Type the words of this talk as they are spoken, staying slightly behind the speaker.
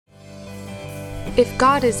If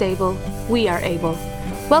God is able, we are able.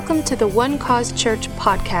 Welcome to the One Cause Church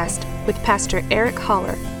podcast with Pastor Eric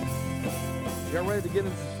Holler. Y'all ready to get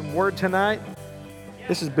into some word tonight?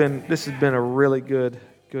 This has been a really good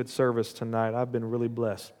service tonight. I've been really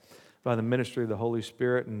blessed by the ministry of the Holy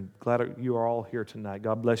Spirit, and glad you are all here tonight.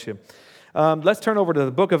 God bless you. Let's turn over to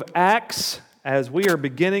the book of Acts as we are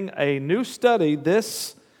beginning a new study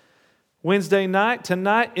this Wednesday night,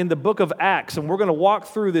 tonight in the book of Acts, and we're going to walk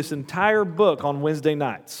through this entire book on Wednesday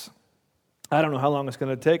nights. I don't know how long it's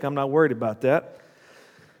going to take. I'm not worried about that.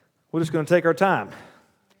 We're just going to take our time.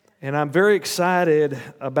 And I'm very excited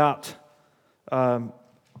about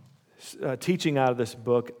teaching out of this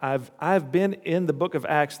book. I've been in the book of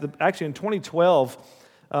Acts. Actually, in 2012,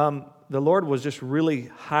 the Lord was just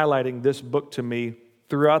really highlighting this book to me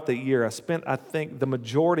throughout the year. I spent, I think, the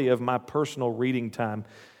majority of my personal reading time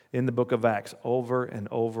in the book of Acts over and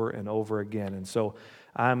over and over again. And so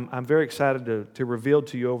I'm very excited to reveal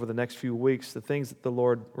to you over the next few weeks the things that the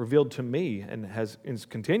Lord revealed to me and is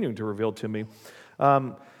continuing to reveal to me.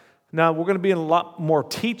 Now, we're going to be in a lot more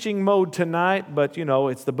teaching mode tonight, but, you know,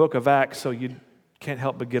 it's the book of Acts, so you can't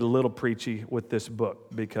help but get a little preachy with this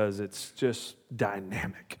book because it's just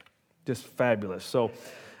dynamic, just fabulous. So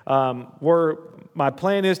my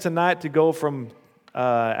plan is tonight to go from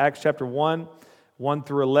Acts chapter 1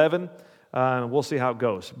 through 11. We'll see how it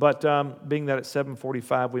goes. But being that it's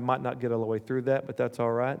 7:45, we might not get all the way through that, but that's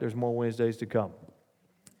all right. There's more Wednesdays to come.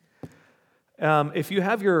 If you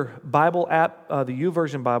have your Bible app, the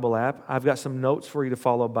YouVersion Bible app, I've got some notes for you to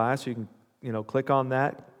follow by, so you can, click on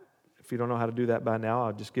that. If you don't know how to do that by now,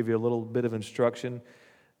 I'll just give you a little bit of instruction.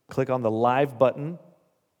 Click on the live button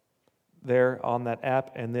there on that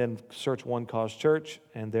app, and then search One Cause Church,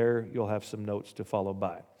 and there you'll have some notes to follow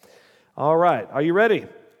by. All right, are you ready?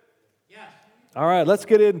 Yes. All right, let's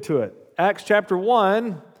get into it. Acts chapter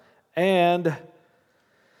 1 and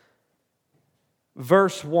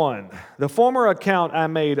verse 1. The former account I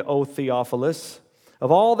made, O Theophilus,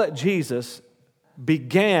 of all that Jesus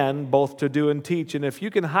began both to do and teach. And if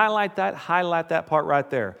you can highlight that part right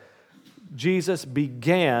there. Jesus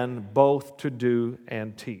began both to do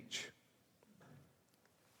and teach.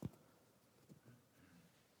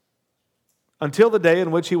 Until the day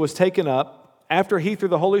in which he was taken up, after he through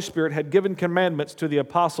the Holy Spirit had given commandments to the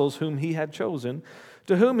apostles whom he had chosen,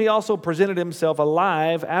 to whom he also presented himself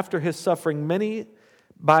alive after his suffering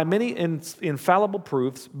by many infallible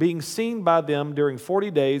proofs, being seen by them during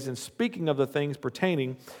 40 days, and speaking of the things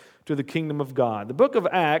pertaining to the kingdom of God. The book of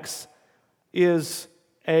Acts it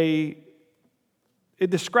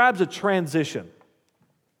describes a transition,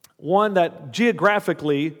 one that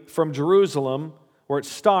geographically from Jerusalem, where it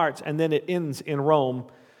starts and then it ends in Rome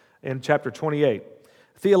in chapter 28.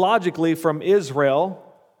 Theologically, from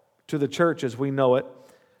Israel to the church as we know it,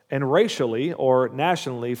 and racially or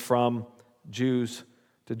nationally from Jews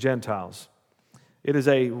to Gentiles. It is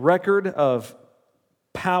a record of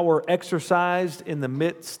power exercised in the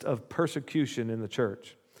midst of persecution in the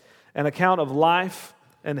church, an account of life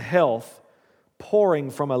and health pouring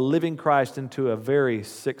from a living Christ into a very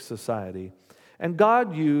sick society. And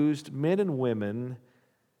God used men and women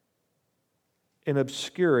in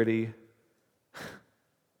obscurity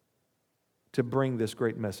to bring this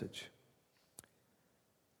great message.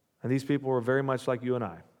 And these people were very much like you and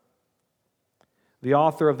I. The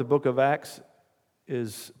author of the book of Acts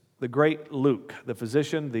is the great Luke, the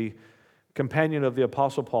physician, the companion of the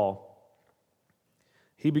Apostle Paul.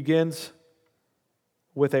 He begins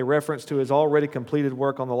with a reference to his already completed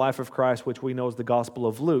work on the life of Christ, which we know as the Gospel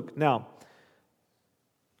of Luke. Now,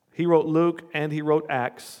 he wrote Luke and he wrote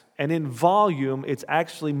Acts, and in volume, it's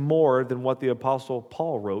actually more than what the Apostle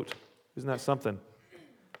Paul wrote. Isn't that something?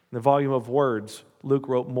 In the volume of words, Luke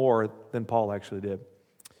wrote more than Paul actually did.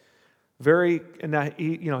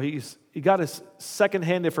 He got his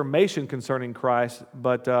secondhand information concerning Christ,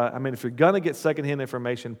 but if you're going to get secondhand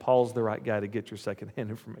information, Paul's the right guy to get your secondhand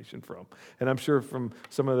information from. And I'm sure from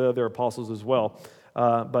some of the other apostles as well.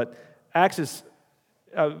 But Acts is,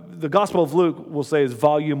 the Gospel of Luke, we'll say, is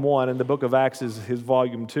volume 1, and the book of Acts is his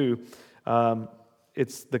volume 2.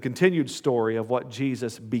 It's the continued story of what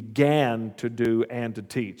Jesus began to do and to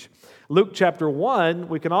teach. Luke chapter 1,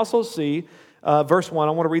 we can also see verse 1.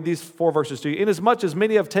 I want to read these 4 verses to you. Inasmuch as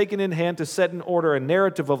many have taken in hand to set in order a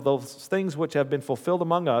narrative of those things which have been fulfilled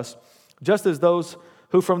among us, just as those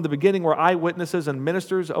who from the beginning were eyewitnesses and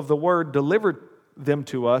ministers of the word delivered them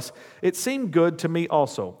to us, it seemed good to me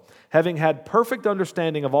also, having had perfect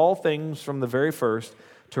understanding of all things from the very first,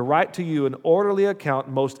 to write to you an orderly account,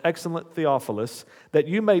 most excellent Theophilus, that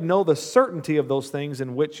you may know the certainty of those things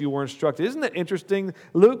in which you were instructed. Isn't it interesting?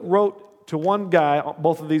 Luke wrote to one guy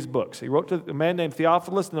both of these books. He wrote to a man named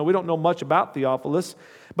Theophilus. Now, we don't know much about Theophilus,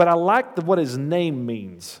 but I like what his name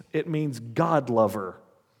means. It means God lover.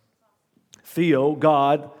 Theo,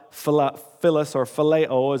 God, Philos or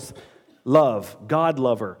phileo is love, God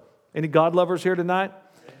lover. Any God lovers here tonight?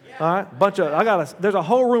 All right, there's a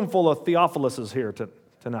whole room full of Theophiluses here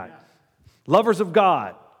tonight. Lovers of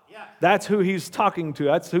God. That's who he's talking to.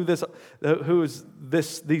 That's who these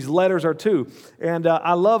letters are to. And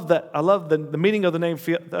I love that. I love the meaning of the name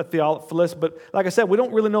Theophilus. But like I said, we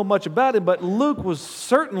don't really know much about him. But Luke was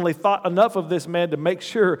certainly thought enough of this man to make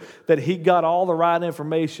sure that he got all the right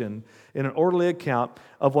information in an orderly account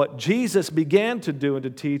of what Jesus began to do and to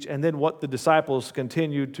teach, and then what the disciples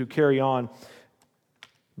continued to carry on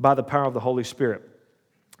by the power of the Holy Spirit.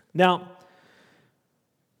 Now,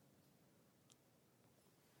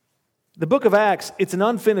 the book of Acts, it's an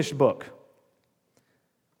unfinished book.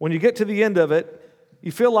 When you get to the end of it,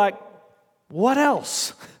 you feel like, what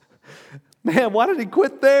else? Man, why did he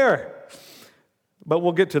quit there? But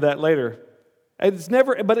we'll get to that later. It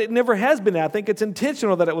never has been. I think it's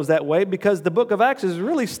intentional that it was that way, because the book of Acts is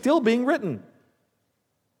really still being written.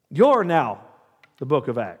 You're now the book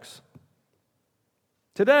of Acts.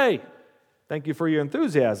 Today, thank you for your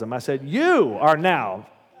enthusiasm. I said, you are now.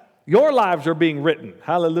 Your lives are being written.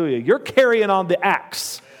 Hallelujah. You're carrying on the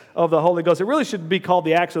Acts of the Holy Ghost. It really should be called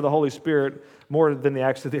the Acts of the Holy Spirit more than the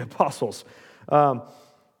Acts of the Apostles. But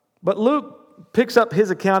Luke picks up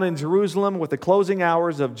his account in Jerusalem with the closing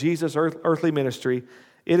hours of Jesus' earthly ministry.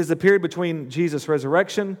 It is the period between Jesus'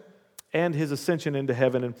 resurrection and his ascension into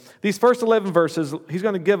heaven. And these first 11 verses, he's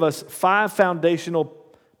going to give us 5 foundational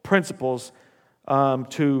principles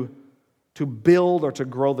to build or to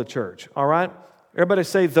grow the church. All right? Everybody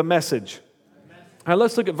say the message. All right,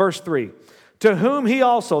 let's look at verse 3. To whom he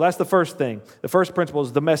also, that's the first thing, the first principle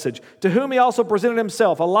is the message. To whom he also presented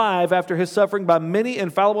himself alive after his suffering by many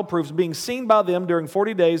infallible proofs, being seen by them during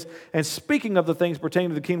 40 days, and speaking of the things pertaining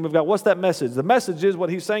to the kingdom of God. What's that message? The message is, what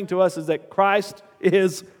he's saying to us is that Christ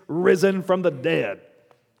is risen from the dead.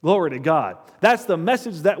 Glory to God. That's the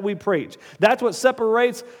message that we preach. That's what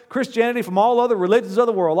separates Christianity from all other religions of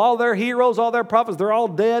the world. All their heroes, all their prophets, they're all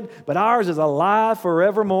dead, but ours is alive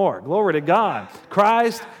forevermore. Glory to God.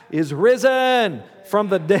 Christ is risen from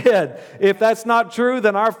the dead. If that's not true,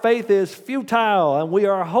 then our faith is futile and we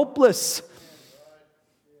are hopeless.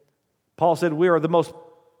 Paul said we are the most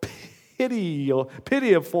pitiable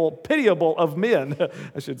of men,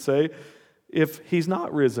 I should say, if he's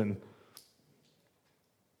not risen.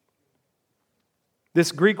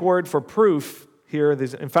 This Greek word for proof here,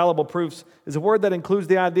 these infallible proofs, is a word that includes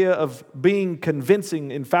the idea of being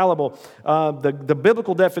convincing, infallible. The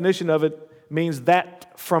biblical definition of it means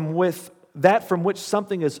that from which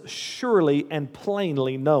something is surely and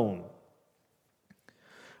plainly known.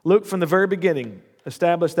 Luke, from the very beginning,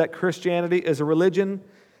 established that Christianity is a religion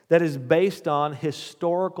that is based on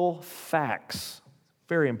historical facts.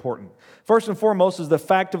 Very important. First and foremost is the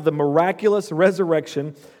fact of the miraculous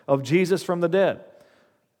resurrection of Jesus from the dead.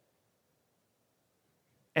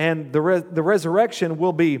 And the resurrection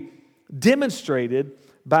will be demonstrated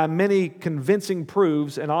by many convincing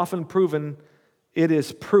proofs, and often proven it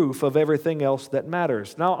is proof of everything else that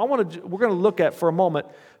matters. Now, we're going to look at for a moment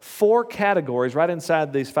 4 categories right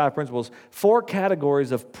inside these 5 principles, 4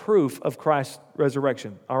 categories of proof of Christ's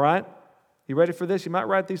resurrection. All right? You ready for this? You might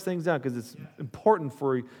write these things down because it's important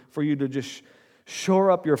for you to just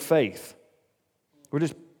shore up your faith. We're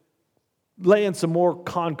just laying some more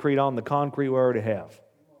concrete on the concrete we already have.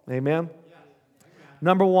 Amen? Yeah.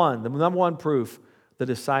 Number 1, the number 1 proof, the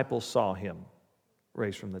disciples saw him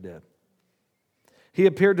raised from the dead. He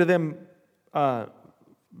appeared to them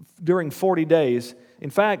during 40 days. In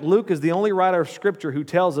fact, Luke is the only writer of Scripture who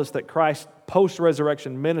tells us that Christ's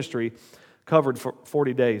post-resurrection ministry covered for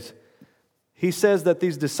 40 days. He says that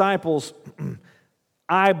these disciples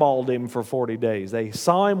eyeballed him for 40 days. They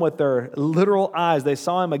saw him with their literal eyes. They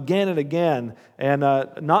saw him again and again, and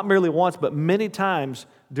not merely once, but many times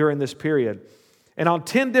during this period. And on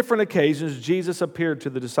 10 different occasions, Jesus appeared to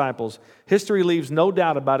the disciples. History leaves no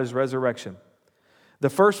doubt about his resurrection. The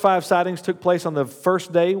first 5 sightings took place on the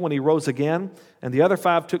first day when he rose again, and the other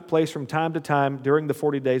 5 took place from time to time during the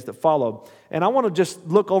 40 days that followed. And I want to just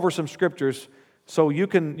look over some scriptures so you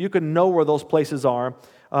can know where those places are.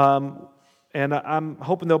 And I'm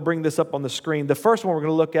hoping they'll bring this up on the screen. The first one we're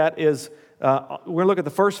going to look at is, we're going to look at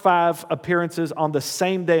the first 5 appearances on the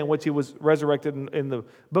same day in which he was resurrected in the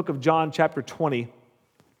book of John, chapter 20.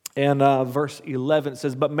 And verse 11, it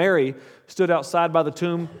says, "But Mary stood outside by the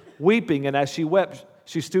tomb weeping, and as she wept,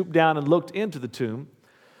 she stooped down and looked into the tomb.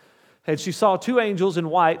 And she saw 2 angels in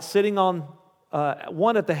white sitting on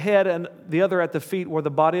one at the head and the other at the feet where the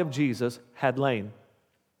body of Jesus had lain.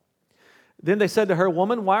 Then they said to her,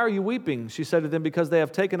 "Woman, why are you weeping?" She said to them, "Because they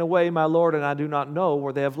have taken away my Lord, and I do not know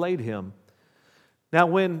where they have laid him." Now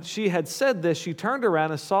when she had said this, she turned around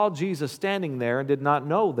and saw Jesus standing there and did not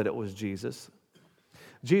know that it was Jesus.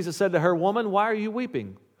 Jesus said to her, "Woman, why are you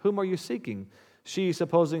weeping? Whom are you seeking?" She,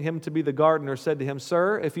 supposing him to be the gardener, said to him,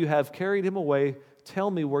 "Sir, if you have carried him away, tell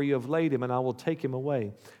me where you have laid him, and I will take him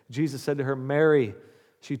away." Jesus said to her, "Mary."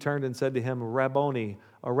 She turned and said to him, "Rabboni,"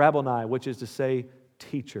 or Rabboni, which is to say,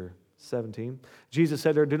 teacher. 17. Jesus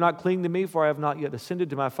said to her, "Do not cling to me, for I have not yet ascended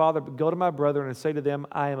to my Father, but go to my brethren and say to them,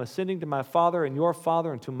 I am ascending to my Father and your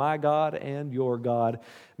Father, and to my God and your God."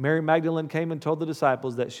 Mary Magdalene came and told the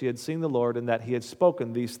disciples that she had seen the Lord and that he had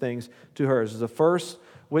spoken these things to her. This is the first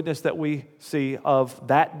witness that we see of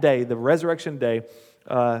that day, the resurrection day.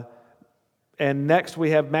 And next we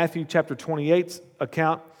have Matthew chapter 28's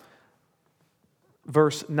account.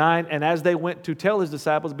 Verse 9, "And as they went to tell his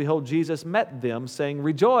disciples, behold, Jesus met them, saying,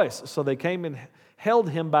 'Rejoice!' So they came and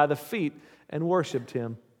held him by the feet and worshipped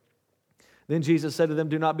him. Then Jesus said to them,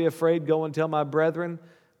 'Do not be afraid. Go and tell my brethren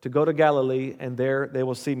to go to Galilee, and there they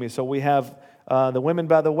will see me.'" So we have the women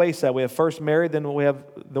by the wayside. We have first Mary, then we have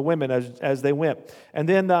the women as they went. And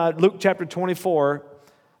then Luke chapter 24,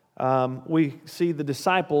 we see the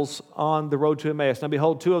disciples on the road to Emmaus. Now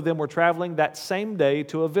behold, two of them were traveling that same day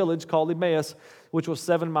to a village called Emmaus, which was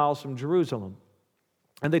 7 miles from Jerusalem.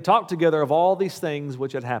 And they talked together of all these things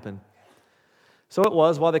which had happened. So it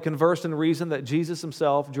was, while they conversed and reasoned, that Jesus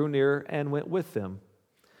himself drew near and went with them.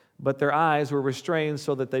 But their eyes were restrained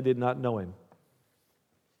so that they did not know him.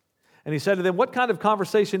 And he said to them, "What kind of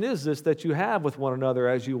conversation is this that you have with one another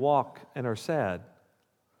as you walk and are sad?"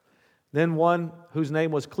 Then one whose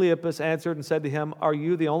name was Cleopas answered and said to him, "Are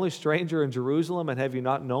you the only stranger in Jerusalem, and have you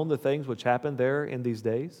not known the things which happened there in these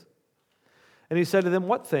days?" And he said to them,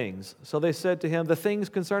 "What things?" So they said to him, "The things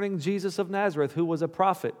concerning Jesus of Nazareth, who was a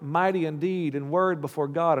prophet, mighty in deed and word before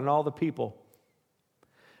God and all the people.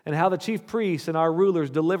 And how the chief priests and our rulers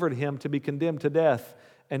delivered him to be condemned to death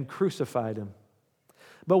and crucified him.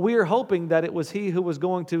 But we are hoping that it was he who was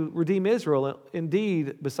going to redeem Israel.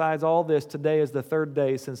 Indeed, besides all this, today is the third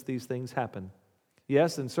day since these things happened.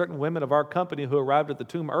 Yes, and certain women of our company who arrived at the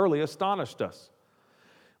tomb early astonished us.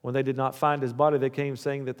 When they did not find his body, they came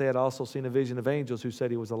saying that they had also seen a vision of angels who said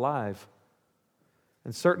he was alive.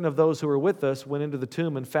 And certain of those who were with us went into the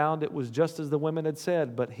tomb and found it was just as the women had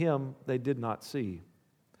said, but him they did not see.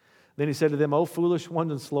 Then he said to them, O foolish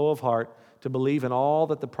ones and slow of heart, to believe in all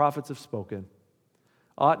that the prophets have spoken.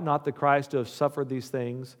 Ought not the Christ to have suffered these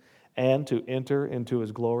things and to enter into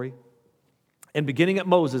his glory? And beginning at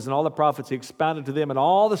Moses and all the prophets, he expounded to them in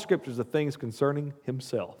all the scriptures the things concerning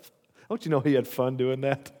himself. Don't you know he had fun doing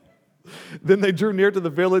that? Then they drew near to the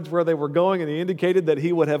village where they were going, and he indicated that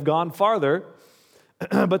he would have gone farther.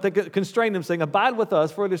 But they constrained him, saying, Abide with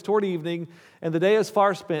us, for it is toward evening, and the day is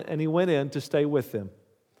far spent. And he went in to stay with them.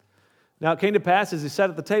 Now it came to pass, as he sat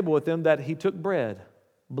at the table with them, that he took bread,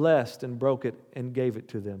 blessed and broke it, and gave it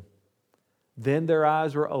to them. Then their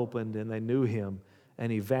eyes were opened, and they knew him,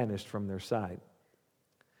 and he vanished from their sight.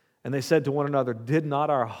 And they said to one another, Did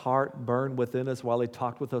not our heart burn within us while he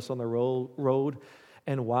talked with us on the road,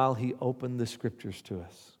 and while he opened the scriptures to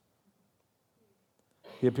us?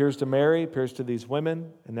 He appears to Mary, appears to these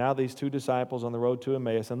women, and now these two disciples on the road to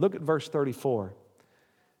Emmaus. And look at verse 34,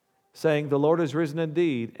 saying, The Lord is risen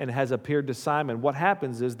indeed and has appeared to Simon. What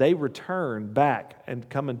happens is they return back and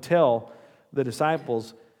come and tell the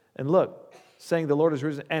disciples, and look, saying the Lord is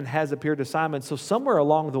risen and has appeared to Simon. So somewhere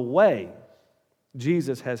along the way,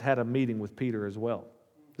 Jesus has had a meeting with Peter as well.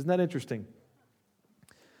 Isn't that interesting?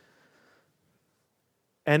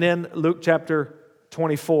 And in Luke chapter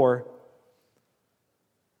 24,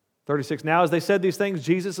 36, Now as they said these things,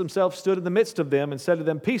 Jesus himself stood in the midst of them and said to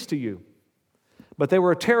them, Peace to you. But they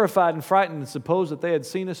were terrified and frightened and supposed that they had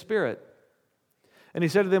seen a spirit. And he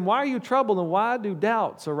said to them, Why are you troubled, and why do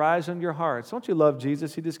doubts arise in your hearts? Don't you love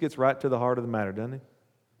Jesus? He just gets right to the heart of the matter, doesn't he?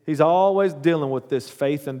 He's always dealing with this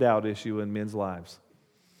faith and doubt issue in men's lives.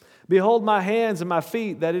 Behold my hands and my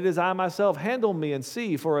feet, that it is I myself. Handle me and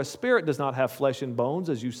see, for a spirit does not have flesh and bones,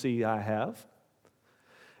 as you see I have.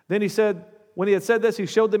 Then he said, when he had said this, he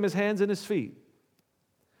showed them his hands and his feet.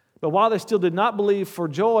 But while they still did not believe for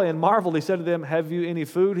joy and marveled, he said to them, Have you any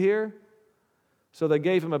food here? So they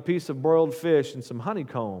gave him a piece of broiled fish and some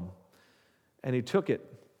honeycomb, and he took it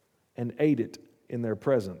and ate it in their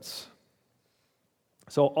presence.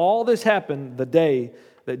 So all this happened the day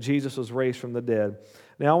that Jesus was raised from the dead.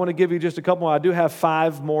 Now I want to give you just a couple more. I do have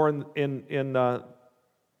 5 more in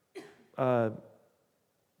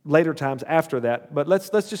later times after that. But let's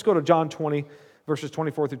just go to John 20, verses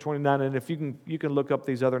 24 through 29, and if you can look up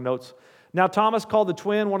these other notes. Now Thomas, called the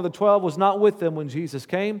twin, one of the 12, was not with them when Jesus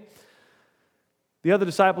came. The other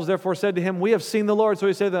disciples therefore said to him, "We have seen the Lord." So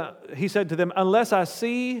he said to them, "Unless I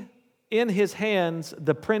see in his hands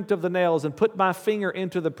the print of the nails, and put my finger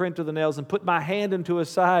into the print of the nails, and put my hand into his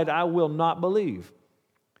side, I will not believe."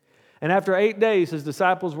 And after 8 days, his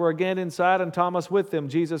disciples were again inside, and Thomas with them.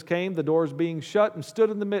 Jesus came, the doors being shut, and stood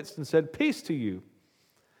in the midst, and said, "Peace to you."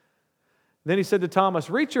 Then he said to Thomas,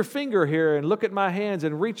 "Reach your finger here, and look at my hands,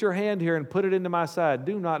 and reach your hand here, and put it into my side.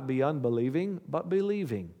 Do not be unbelieving, but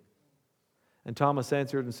believing." And Thomas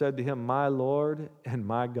answered and said to him, "My Lord and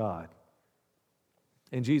my God."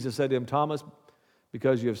 And Jesus said to him, "Thomas,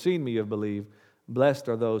 because you have seen me, you have believed. Blessed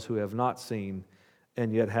are those who have not seen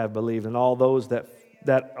and yet have believed." And all those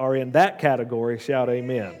that are in that category shout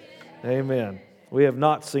amen. Amen. We have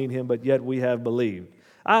not seen him, but yet we have believed.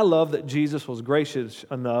 I love that Jesus was gracious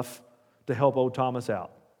enough to help old Thomas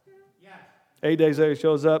out. 8 days later, he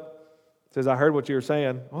shows up, says, "I heard what you were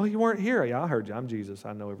saying." "Oh, you weren't here." "Yeah, I heard you. I'm Jesus.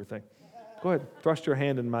 I know everything." "Go ahead, thrust your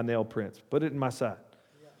hand in my nail prints. Put it in my side."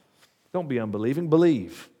 Don't be unbelieving.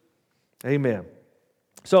 Believe. Amen.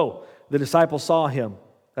 So, the disciples saw him.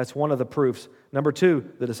 That's one of the proofs. Number 2,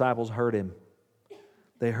 the disciples heard him.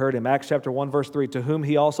 They heard him. Acts chapter 1, verse 3, "To whom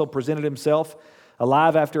he also presented himself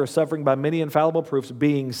alive after suffering by many infallible proofs,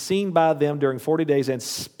 being seen by them during 40 days, and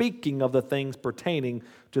speaking of the things pertaining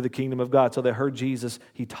to the kingdom of God." So they heard Jesus.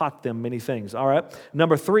 He taught them many things. All right.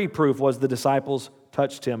 Number 3 proof was the disciples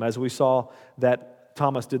touched him, as we saw that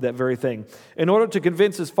Thomas did that very thing. In order to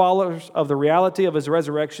convince his followers of the reality of his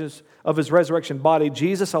resurrection body,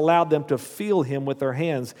 Jesus allowed them to feel him with their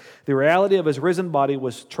hands. The reality of his risen body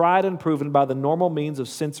was tried and proven by the normal means of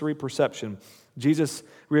sensory perception. Jesus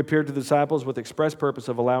reappeared to the disciples with express purpose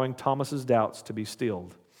of allowing Thomas's doubts to be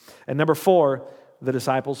stilled. And number 4, the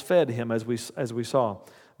disciples fed him, as we saw.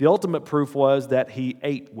 The ultimate proof was that he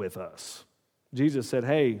ate with us. Jesus said,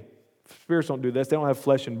 "Hey, spirits don't do this. They don't have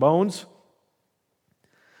flesh and bones."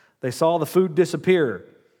 They saw the food disappear.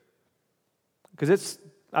 Because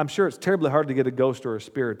I'm sure it's terribly hard to get a ghost or a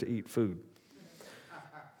spirit to eat food.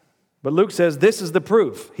 But Luke says this is the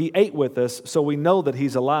proof. He ate with us, so we know that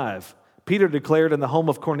he's alive. Peter declared in the home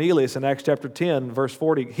of Cornelius in Acts chapter 10, verse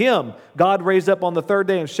 40, "Him God raised up on the 3rd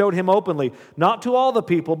day and showed him openly, not to all the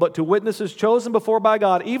people, but to witnesses chosen before by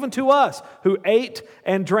God, even to us, who ate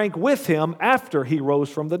and drank with him after he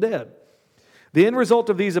rose from the dead." The end result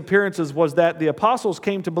of these appearances was that the apostles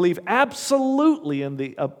came to believe absolutely in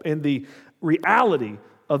the reality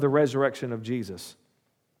of the resurrection of Jesus.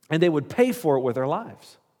 And they would pay for it with their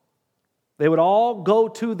lives. They would all go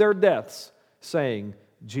to their deaths saying,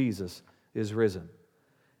 "Jesus is risen."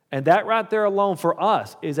 And that right there alone for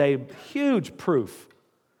us is a huge proof.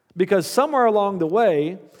 Because somewhere along the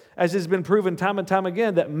way, as has been proven time and time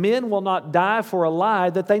again, that men will not die for a lie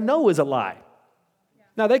that they know is a lie.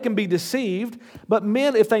 Now, they can be deceived, but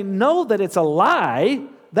men, if they know that it's a lie,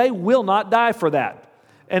 they will not die for that.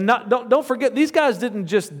 And don't forget, these guys didn't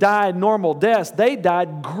just die normal deaths. They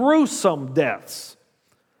died gruesome deaths.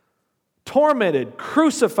 Tormented,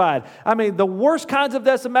 crucified. I mean, the worst kinds of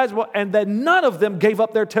deaths imaginable. And then none of them gave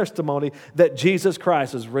up their testimony that Jesus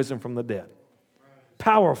Christ is risen from the dead.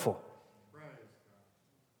 Powerful.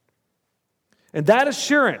 And that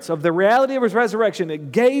assurance of the reality of his resurrection,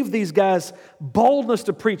 it gave these guys boldness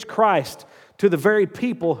to preach Christ to the very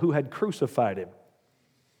people who had crucified him.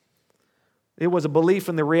 It was a belief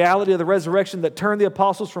in the reality of the resurrection that turned the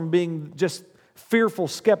apostles from being just fearful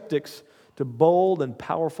skeptics to bold and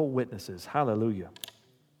powerful witnesses. Hallelujah.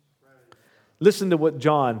 Listen to what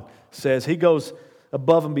John says. He goes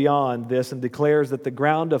above and beyond this and declares that the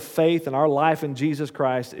ground of faith in our life in Jesus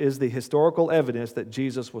Christ is the historical evidence that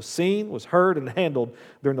Jesus was seen, was heard, and handled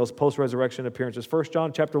during those post-resurrection appearances. 1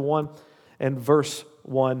 John chapter 1 and verse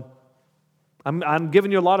 1. I'm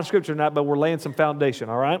giving you a lot of scripture tonight, but we're laying some foundation,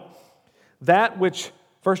 all right? That which,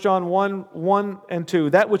 1 John 1 and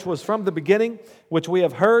 2, that which was from the beginning, which we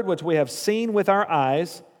have heard, which we have seen with our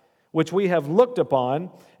eyes, which we have looked upon,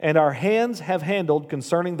 and our hands have handled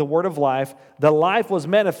concerning the word of life. The life was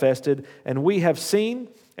manifested, and we have seen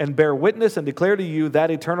and bear witness and declare to you that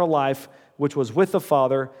eternal life which was with the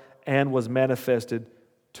Father and was manifested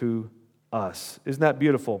to us. Isn't that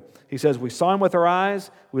beautiful? He says, we saw him with our eyes,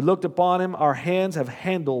 we looked upon him, our hands have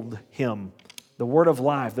handled him. The word of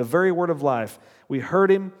life, the very word of life. We heard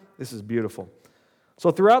him. This is beautiful. So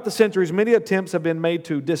throughout the centuries, many attempts have been made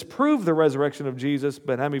to disprove the resurrection of Jesus,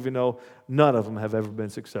 but how many of you know none of them have ever been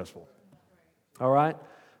successful? All right?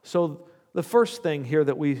 So the first thing here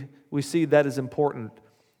that we see that is important,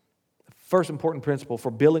 first important principle for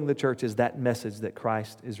building the church is that message that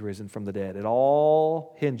Christ is risen from the dead. It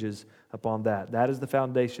all hinges upon that. That is the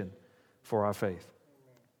foundation for our faith.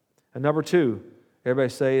 And number 2,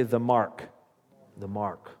 everybody say the mark. The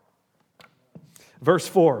mark. Verse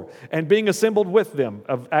 4, and being assembled with them,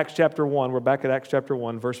 of Acts chapter 1, we're back at Acts chapter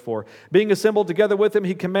 1, verse 4. Being assembled together with them,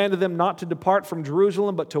 he commanded them not to depart from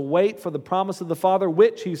Jerusalem, but to wait for the promise of the Father,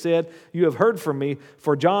 which, he said, you have heard from me.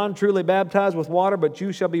 For John truly baptized with water, but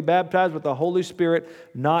you shall be baptized with the Holy Spirit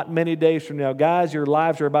not many days from now. Guys, your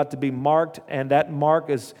lives are about to be marked, and that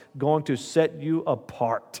mark is going to set you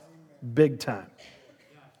apart big time.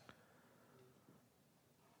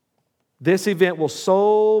 This event will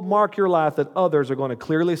so mark your life that others are going to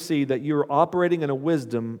clearly see that you are operating in a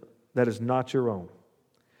wisdom that is not your own.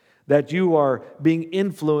 That you are being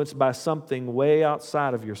influenced by something way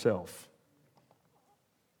outside of yourself.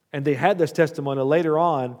 And they had this testimony later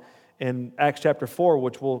on in Acts chapter 4,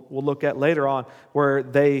 which we'll look at later on, where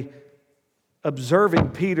they, observing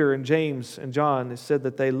Peter and James and John, it said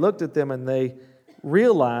that they looked at them and they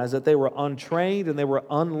realized that they were untrained and they were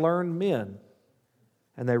unlearned men.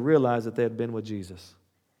 And they realized that they had been with Jesus.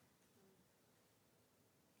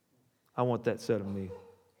 I want that said of me.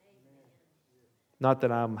 Not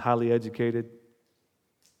that I'm highly educated.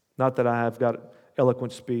 Not that I have got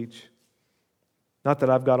eloquent speech. Not that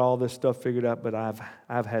I've got all this stuff figured out, but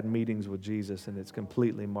I've had meetings with Jesus and it's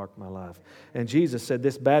completely marked my life. And Jesus said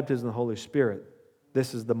this baptism of the Holy Spirit,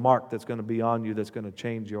 this is the mark that's going to be on you that's going to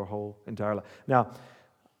change your whole entire life. Now,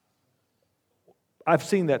 I've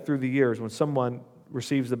seen that through the years when someone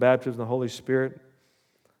receives the baptism of the Holy Spirit,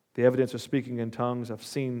 the evidence of speaking in tongues. I've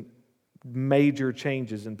seen major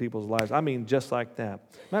changes in people's lives. I mean, just like that.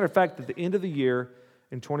 Matter of fact, at the end of the year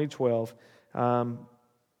in 2012,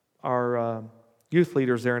 our youth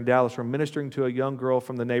leaders there in Dallas were ministering to a young girl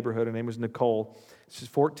from the neighborhood. Her name was Nicole. She's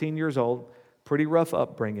 14 years old, pretty rough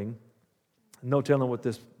upbringing. No telling what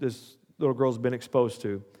this little girl's been exposed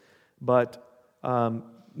to. But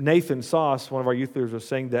Nathan Sauce, one of our youth leaders, was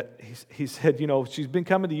saying that he said, she's been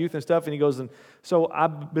coming to youth and stuff, and he goes, and so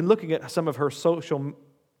I've been looking at some of her social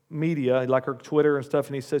media, like her Twitter and stuff,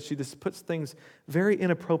 and he says she just puts things, very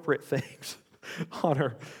inappropriate things on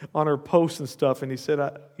her posts and stuff, and he said,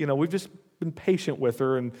 we've just been patient with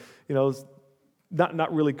her, and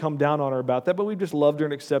not really come down on her about that, but we've just loved her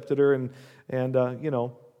and accepted her, and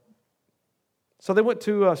So they went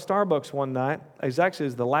to Starbucks one night. It actually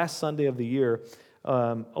is the last Sunday of the year.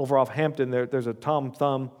 Over off Hampton, there's a Tom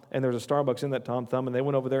Thumb, and there's a Starbucks in that Tom Thumb, and they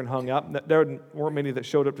went over there and hung out. There weren't many that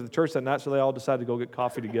showed up to the church that night, so they all decided to go get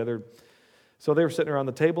coffee together. So they were sitting around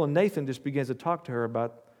the table, and Nathan just begins to talk to her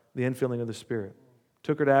about the infilling of the Spirit.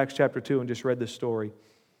 Took her to Acts chapter 2 and just read this story.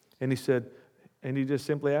 And he just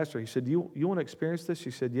simply asked her, he said, you want to experience this?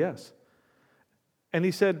 She said, yes. And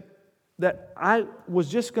he said that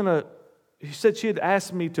he said she had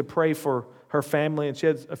asked me to pray for her family, and she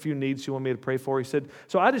had a few needs she wanted me to pray for. He said,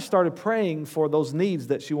 so I just started praying for those needs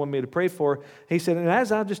that she wanted me to pray for. He said, and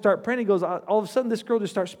as I just start praying, he goes, all of a sudden this girl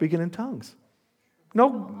just starts speaking in tongues.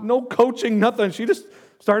 No coaching, nothing. She just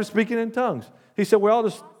started speaking in tongues. He said, we all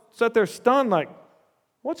just sat there stunned like,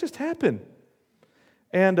 what just happened?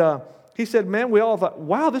 And he said, man, we all thought,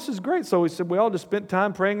 wow, this is great. So he said, we all just spent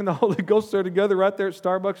time praying in the Holy Ghost there together right there at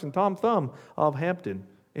Starbucks and Tom Thumb of Hampton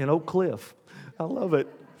in Oak Cliff. I love it.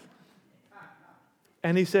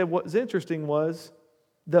 And he said what's interesting was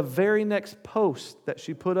the very next post that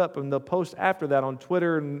she put up and the post after that on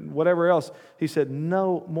Twitter and whatever else, he said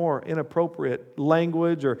no more inappropriate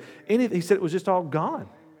language or anything. He said it was just all gone.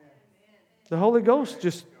 The Holy Ghost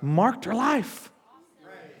just marked her life.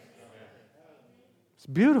 It's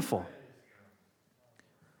beautiful.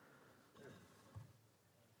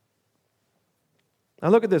 Now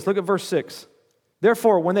look at this. Look at verse 6.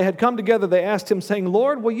 Therefore, when they had come together, they asked him, saying,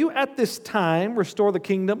 Lord, will you at this time restore the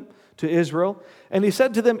kingdom to Israel? And he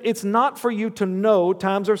said to them, it's not for you to know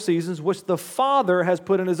times or seasons which the Father has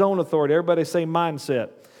put in his own authority. Everybody say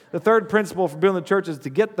mindset. The third principle for building the church is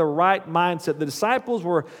to get the right mindset. The disciples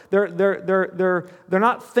they're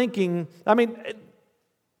not thinking,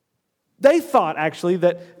 they thought actually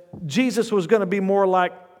that Jesus was going to be more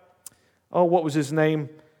like, what was his name?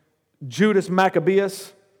 Judas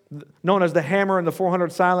Maccabeus, known as the hammer in the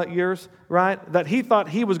 400 silent years, right? That he thought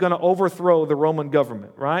he was going to overthrow the Roman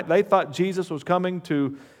government, right? They thought Jesus was coming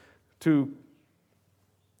to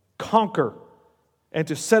conquer and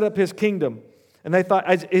to set up his kingdom. And they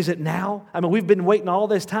thought, is it now? We've been waiting all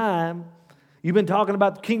this time. You've been talking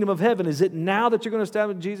about the kingdom of heaven. Is it now that you're going to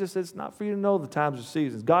establish? Jesus said, it's not for you to know the times or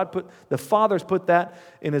seasons. The Father's put that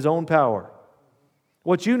in his own power.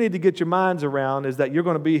 What you need to get your minds around is that you're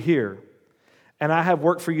going to be here. and I have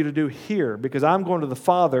work for you to do here because I'm going to the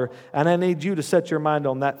Father, and I need you to set your mind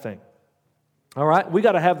on that thing. All right? We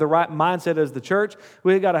got to have the right mindset as the church.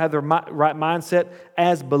 We got to have the right mindset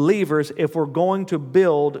as believers if we're going to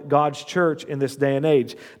build God's church in this day and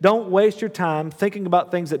age. Don't waste your time thinking about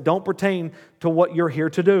things that don't pertain to what you're here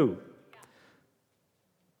to do.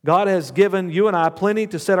 God has given you and I plenty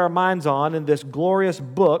to set our minds on in this glorious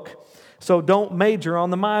book, so don't major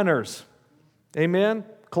on the minors. Amen?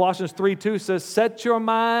 Colossians 3:2 says, set your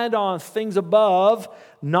mind on things above,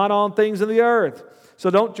 not on things in the earth. So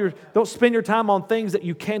don't spend your time on things that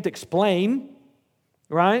you can't explain,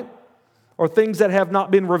 right? Or things that have not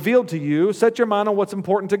been revealed to you. Set your mind on what's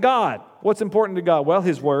important to God. What's important to God? Well,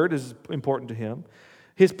 His Word is important to Him.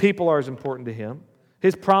 His people are as important to Him.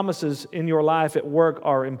 His promises in your life at work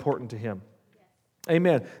are important to Him.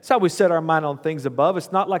 Amen. That's how we set our mind on things above.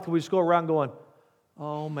 It's not like we just go around going,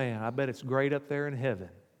 oh man, I bet it's great up there in heaven.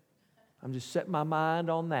 I'm just setting my mind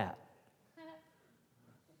on that.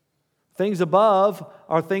 Things above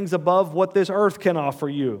are things above what this earth can offer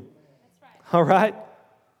you. That's right. All right?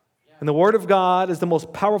 And the Word of God is the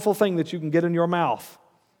most powerful thing that you can get in your mouth.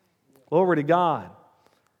 Glory to God.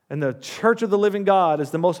 And the church of the living God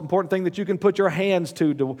is the most important thing that you can put your hands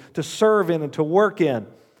to serve in and to work in,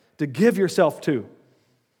 to give yourself to.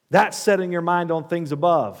 That's setting your mind on things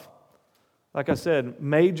above. Like I said,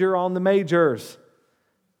 major on the majors.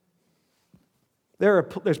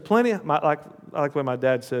 There's plenty, I like the way my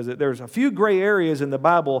dad says it, there's a few gray areas in the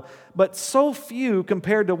Bible, but so few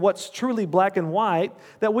compared to what's truly black and white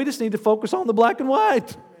that we just need to focus on the black and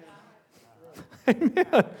white.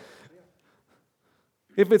 Amen.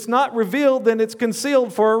 If it's not revealed, then it's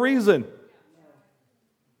concealed for a reason.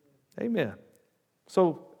 Amen.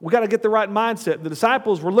 So we got to get the right mindset. The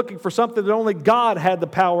disciples were looking for something that only God had the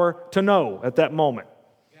power to know at that moment.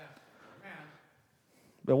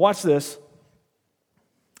 But watch this.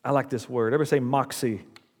 I like this word. Everybody say moxie.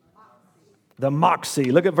 The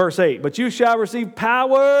moxie. Look at verse 8. But you shall receive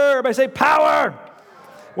power. Everybody say power.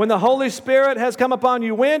 When the Holy Spirit has come upon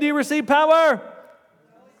you. When do you receive power?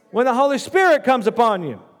 When the Holy Spirit comes upon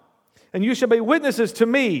you. And you shall be witnesses to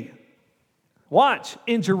me. Watch.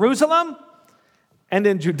 In Jerusalem and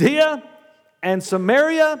in Judea and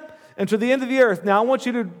Samaria and to the end of the earth. Now I want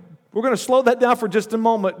you to, we're going to slow that down for just a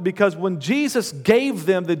moment, because when Jesus gave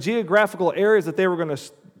them the geographical areas that they were going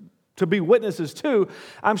to be witnesses to,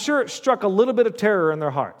 I'm sure it struck a little bit of terror in their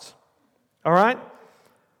hearts. All right?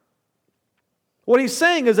 What he's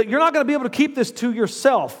saying is that you're not going to be able to keep this to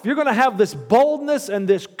yourself. You're going to have this boldness and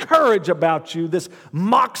this courage about you, this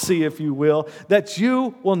moxie, if you will, that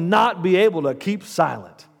you will not be able to keep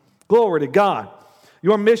silent. Glory to God.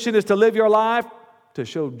 Your mission is to live your life to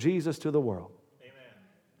show Jesus to the world. Amen.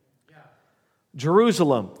 Yeah.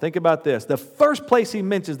 Jerusalem. Think about this. The first place he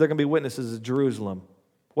mentions they're going to be witnesses is Jerusalem.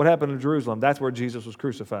 What happened in Jerusalem? That's where Jesus was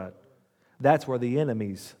crucified. That's where the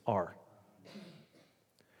enemies are.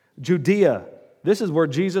 Judea. This is where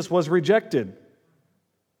Jesus was rejected.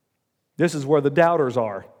 This is where the doubters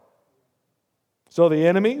are. So the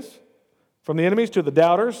enemies, from the enemies to the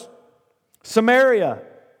doubters. Samaria.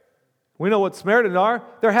 We know what Samaritans are.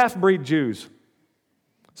 They're half-breed Jews.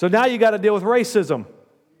 So now you got to deal with racism.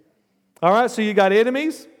 All right, so you got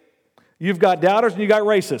enemies, you've got doubters, and you got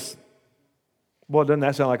racists. Well, doesn't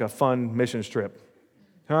that sound like a fun mission trip?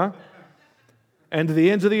 Huh? And to the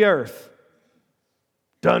ends of the earth.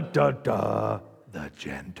 Dun, dun, dun. The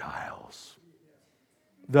Gentiles,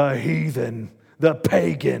 the heathen, the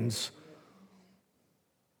pagans,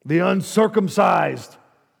 the uncircumcised.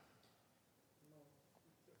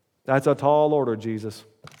 That's a tall order, Jesus.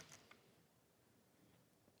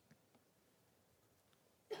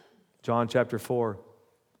 John chapter 4,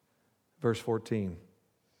 verse 14.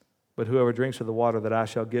 But whoever drinks of the water that I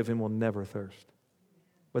shall give him will never thirst.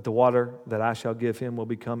 But the water that I shall give him will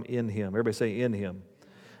become in him. Everybody say in him.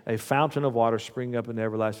 A fountain of water springing up into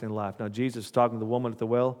everlasting life. Now, Jesus is talking to the woman at the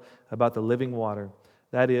well about the living water.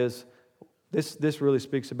 That is, this really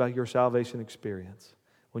speaks about your salvation experience.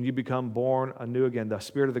 When you become born anew again, the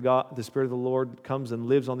Spirit of the Spirit of the Lord comes and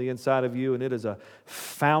lives on the inside of you, and it is a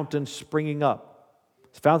fountain springing up.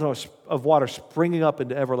 It's a fountain of water springing up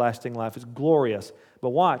into everlasting life. It's glorious. But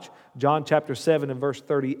watch, John chapter 7 and verse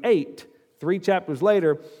 38. 3 chapters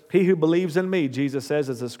later, he who believes in me, Jesus says,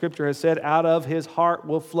 as the scripture has said, out of his heart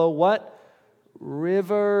will flow what?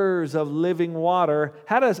 Rivers of living water.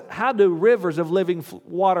 How do rivers of living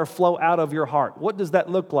water flow out of your heart? What does that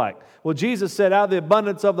look like? Well, Jesus said, out of the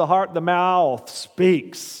abundance of the heart, the mouth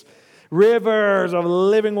speaks. Rivers of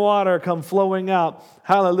living water come flowing out,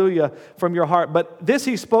 hallelujah, from your heart. But this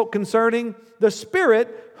he spoke concerning the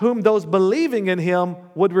Spirit, whom those believing in him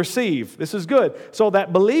would receive. This is good. So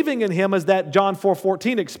that believing in him is that John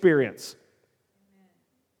 4:14 experience.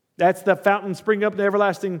 That's the fountain springing up to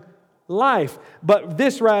everlasting life. But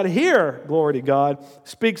this right here, glory to God,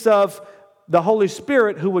 speaks of the Holy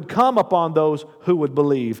Spirit who would come upon those who would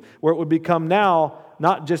believe, where it would become now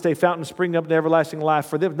not just a fountain springing up to everlasting life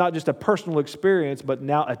for them, not just a personal experience, but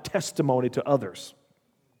now a testimony to others.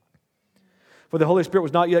 For the Holy Spirit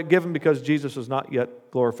was not yet given because Jesus was not yet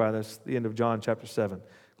glorified. That's the end of John chapter 7.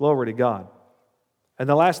 Glory to God. And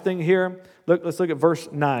the last thing here, let's look at verse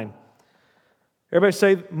 9. Everybody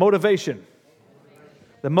say motivation.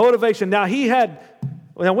 The motivation. Now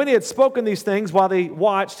when he had spoken these things, while they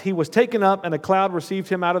watched, he was taken up, and a cloud received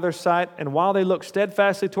him out of their sight. And while they looked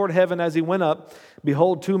steadfastly toward heaven as he went up,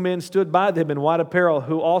 behold, two men stood by them in white apparel,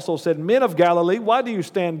 who also said, Men of Galilee, why do you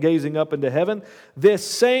stand gazing up into heaven? This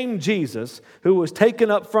same Jesus, who was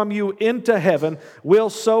taken up from you into heaven,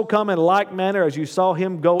 will so come in like manner as you saw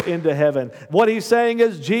him go into heaven. What he's saying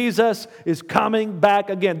is Jesus is coming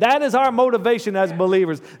back again. That is our motivation as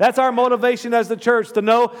believers. That's our motivation as the church, to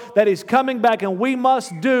know that he's coming back, and we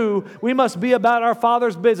must be about our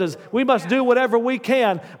Father's business. We must do whatever we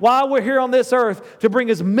can while we're here on this earth to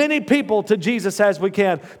bring as many people to Jesus as we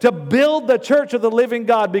can, to build the church of the living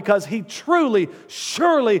God, because he truly,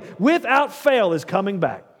 surely, without fail is coming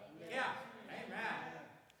back. Yeah.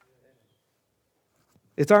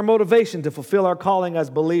 It's our motivation to fulfill our calling as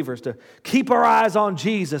believers, to keep our eyes on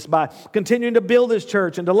Jesus by continuing to build his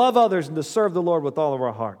church and to love others and to serve the Lord with all of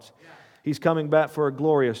our hearts. Yeah. He's coming back for a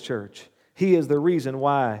glorious church. He is the reason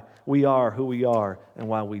why we are who we are and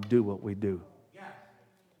why we do what we do.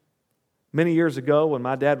 Many years ago, when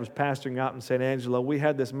my dad was pastoring out in St. Angelo, we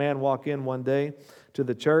had this man walk in one day to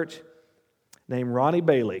the church named Ronnie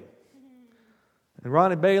Bailey. And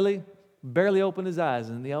Ronnie Bailey barely opened his eyes,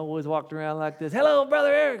 and he always walked around like this. Hello,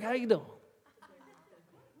 Brother Eric, how you doing?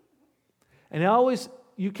 And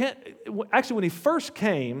actually, when he first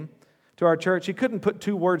came to our church, he couldn't put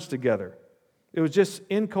two words together. It was just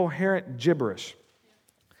incoherent gibberish.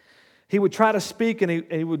 He would try to speak, and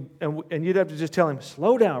you'd have to just tell him,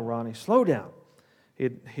 "Slow down, Ronnie, slow down."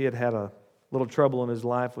 He had had a little trouble in his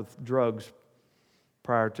life with drugs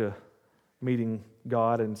prior to meeting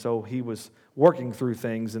God, and so he was working through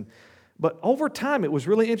things. But over time, it was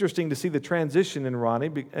really interesting to see the transition in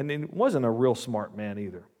Ronnie, and he wasn't a real smart man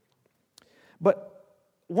either. But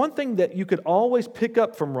one thing that you could always pick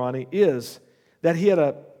up from Ronnie is that he had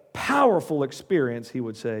a powerful experience, he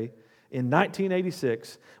would say, in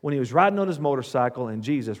 1986 when he was riding on his motorcycle and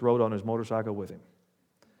Jesus rode on his motorcycle with him.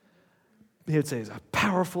 He would say it's a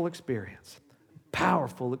powerful experience.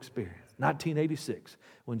 1986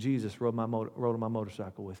 when Jesus rode on my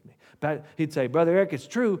motorcycle with me. He'd say, Brother Eric, it's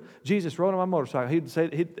true, Jesus rode on my motorcycle. He'd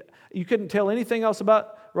say, you couldn't tell anything else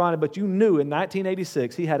about Ronnie, but you knew in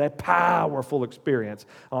 1986 he had a powerful experience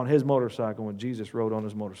on his motorcycle when Jesus rode on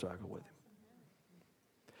his motorcycle with him.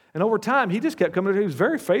 And over time, he just kept coming. He was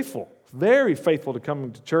very faithful to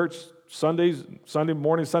coming to church Sunday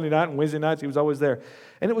morning, Sunday night, and Wednesday nights. He was always there.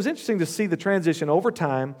 And it was interesting to see the transition over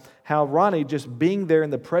time, how Ronnie, just being there in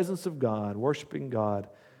the presence of God, worshiping God,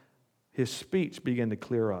 his speech began to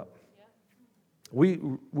clear up. Yeah.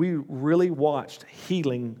 We really watched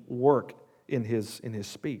healing work in his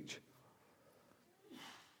speech.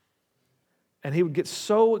 And he would get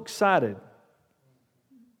so excited.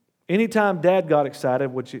 Anytime Dad got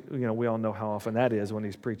excited, which we all know how often that is when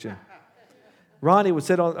he's preaching, Ronnie would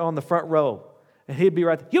sit on the front row, and he'd be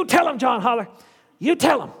right there. You tell him, John Holler. You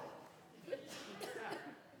tell him.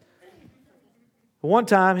 One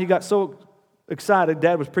time, he got so excited,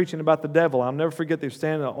 Dad was preaching about the devil. I'll never forget, they were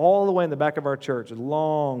standing all the way in the back of our church, a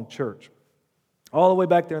long church, all the way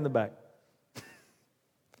back there in the back.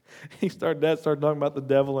 Dad started talking about the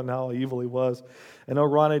devil and how evil he was. And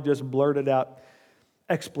Ronnie just blurted out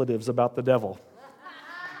expletives about the devil.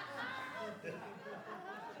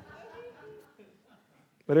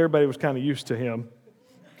 But everybody was kind of used to him.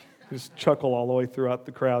 Just chuckle all the way throughout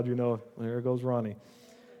the crowd, there goes Ronnie.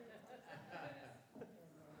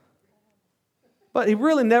 But he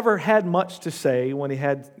really never had much to say when he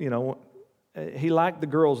had, he liked the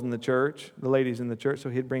girls in the church, the ladies in the church, so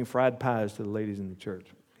he'd bring fried pies to the ladies in the church.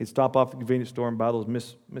 He'd stop off at the convenience store and buy those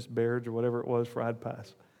Miss Baird's or whatever it was, fried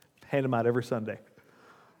pies. Hand them out every Sunday.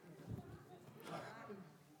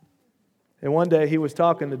 And one day he was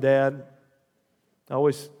talking to Dad,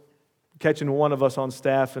 always catching one of us on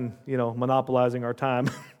staff and, monopolizing our time.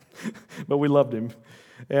 But we loved him.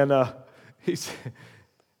 And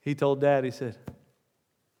he told Dad, he said,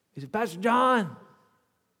 He said, Pastor John,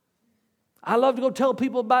 I love to go tell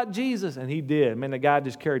people about Jesus. And he did. Man, the guy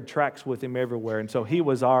just carried tracts with him everywhere. And so he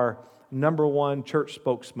was our number one church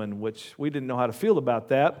spokesman, which we didn't know how to feel about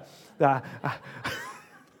that. But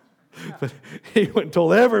he went and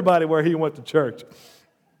told everybody where he went to church.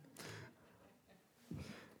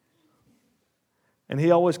 And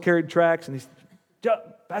he always carried tracts. And he said,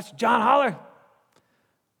 Pastor John Holler,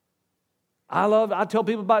 I tell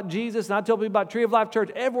people about Jesus, and I tell people about Tree of Life Church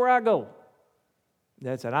everywhere I go.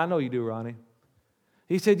 Dad said, I know you do, Ronnie.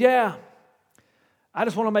 He said, yeah, I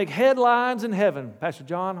just want to make headlines in heaven. Pastor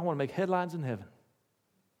John, I want to make headlines in heaven.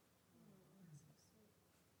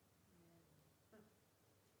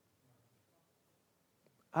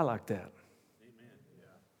 I like that.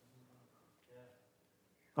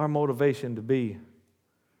 Our motivation to be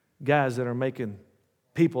guys that are making,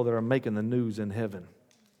 people that are making the news in heaven.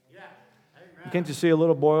 Can't you see a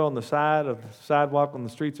little boy on the side of the sidewalk on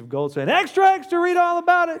the streets of Gold saying, extra, extra, read all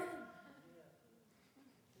about it.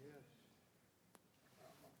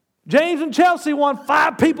 James and Chelsea won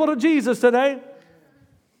 5 people to Jesus today.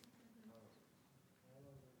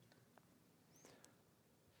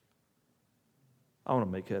 I want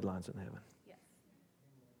to make headlines in heaven.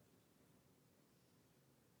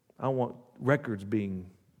 I want records being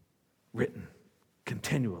written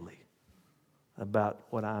continually about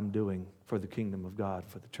what I'm doing for the kingdom of God,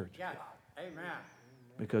 for the church of God. Amen.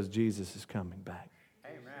 Because Jesus is coming back.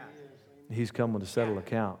 Amen. He's coming to settle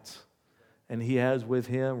accounts. And He has with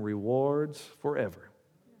Him rewards forever.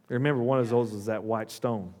 Remember, one of those is that white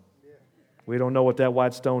stone. We don't know what that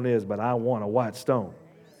white stone is, but I want a white stone.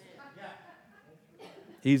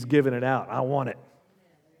 He's giving it out. I want it.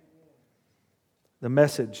 The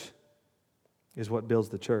message is what builds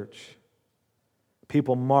the church.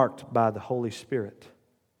 People marked by the Holy Spirit.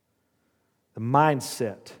 The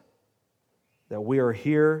mindset that we are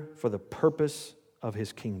here for the purpose of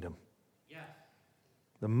His kingdom.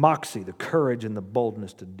 The moxie, the courage, and the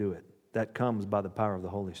boldness to do it. That comes by the power of the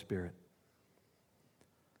Holy Spirit.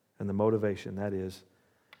 And the motivation, that is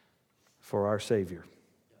for our Savior.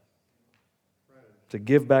 To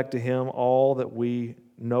give back to Him all that we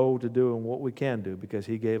know to do and what we can do, because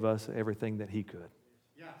He gave us everything that He could.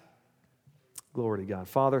 Glory to God.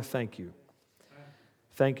 Father, thank you.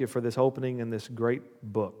 Thank you for this opening in this great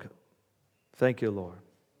book. Thank you, Lord,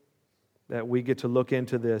 that we get to look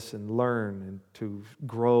into this and learn and to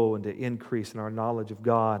grow and to increase in our knowledge of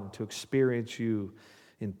God and to experience you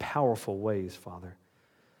in powerful ways, Father.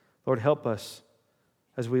 Lord, help us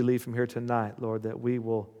as we leave from here tonight, Lord, that we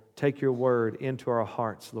will take your word into our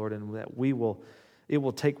hearts, Lord, and that it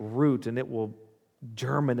will take root and it will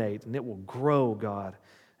germinate and it will grow, God.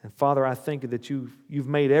 And Father, I thank you that you've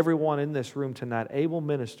made everyone in this room tonight able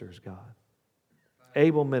ministers, God.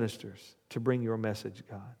 Able ministers to bring your message,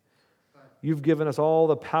 God. You've given us all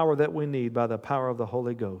the power that we need by the power of the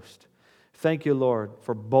Holy Ghost. Thank you, Lord,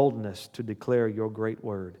 for boldness to declare your great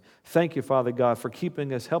word. Thank you, Father God, for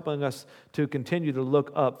keeping us, helping us to continue to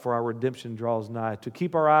look up for our redemption draws nigh, to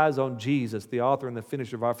keep our eyes on Jesus, the author and the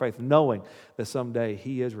finisher of our faith, knowing that someday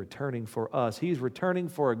He is returning for us. He's returning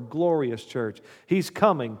for a glorious church. He's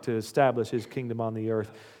coming to establish His kingdom on the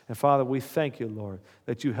earth. And Father, we thank you, Lord,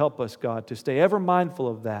 that you help us, God, to stay ever mindful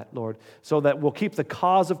of that, Lord, so that we'll keep the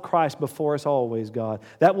cause of Christ before us always, God.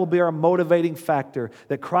 That will be our motivating factor,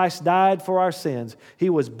 that Christ died for our sins. He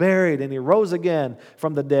was buried and He rose again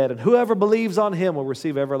from the dead. And whoever believes on Him will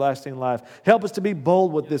receive everlasting life. Help us to be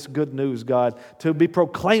bold with this good news, God, to be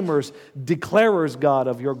proclaimers, declarers, God,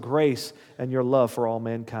 of your grace and your love for all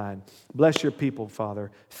mankind. Bless your people,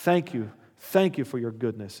 Father. Thank you. Thank you for your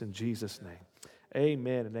goodness in Jesus' name.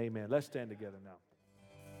 Amen and amen. Let's stand together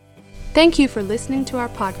now. Thank you for listening to our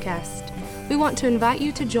podcast. We want to invite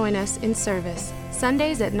you to join us in service,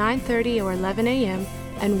 Sundays at 9:30 or 11 a.m.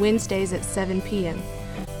 and Wednesdays at 7 p.m.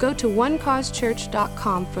 Go to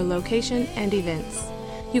onecausechurch.com for location and events.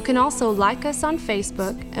 You can also like us on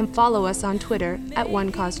Facebook and follow us on Twitter at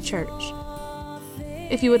One Cause Church.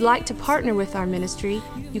 If you would like to partner with our ministry,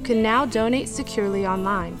 you can now donate securely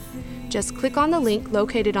online. Just click on the link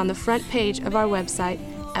located on the front page of our website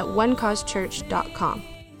at onecausechurch.com.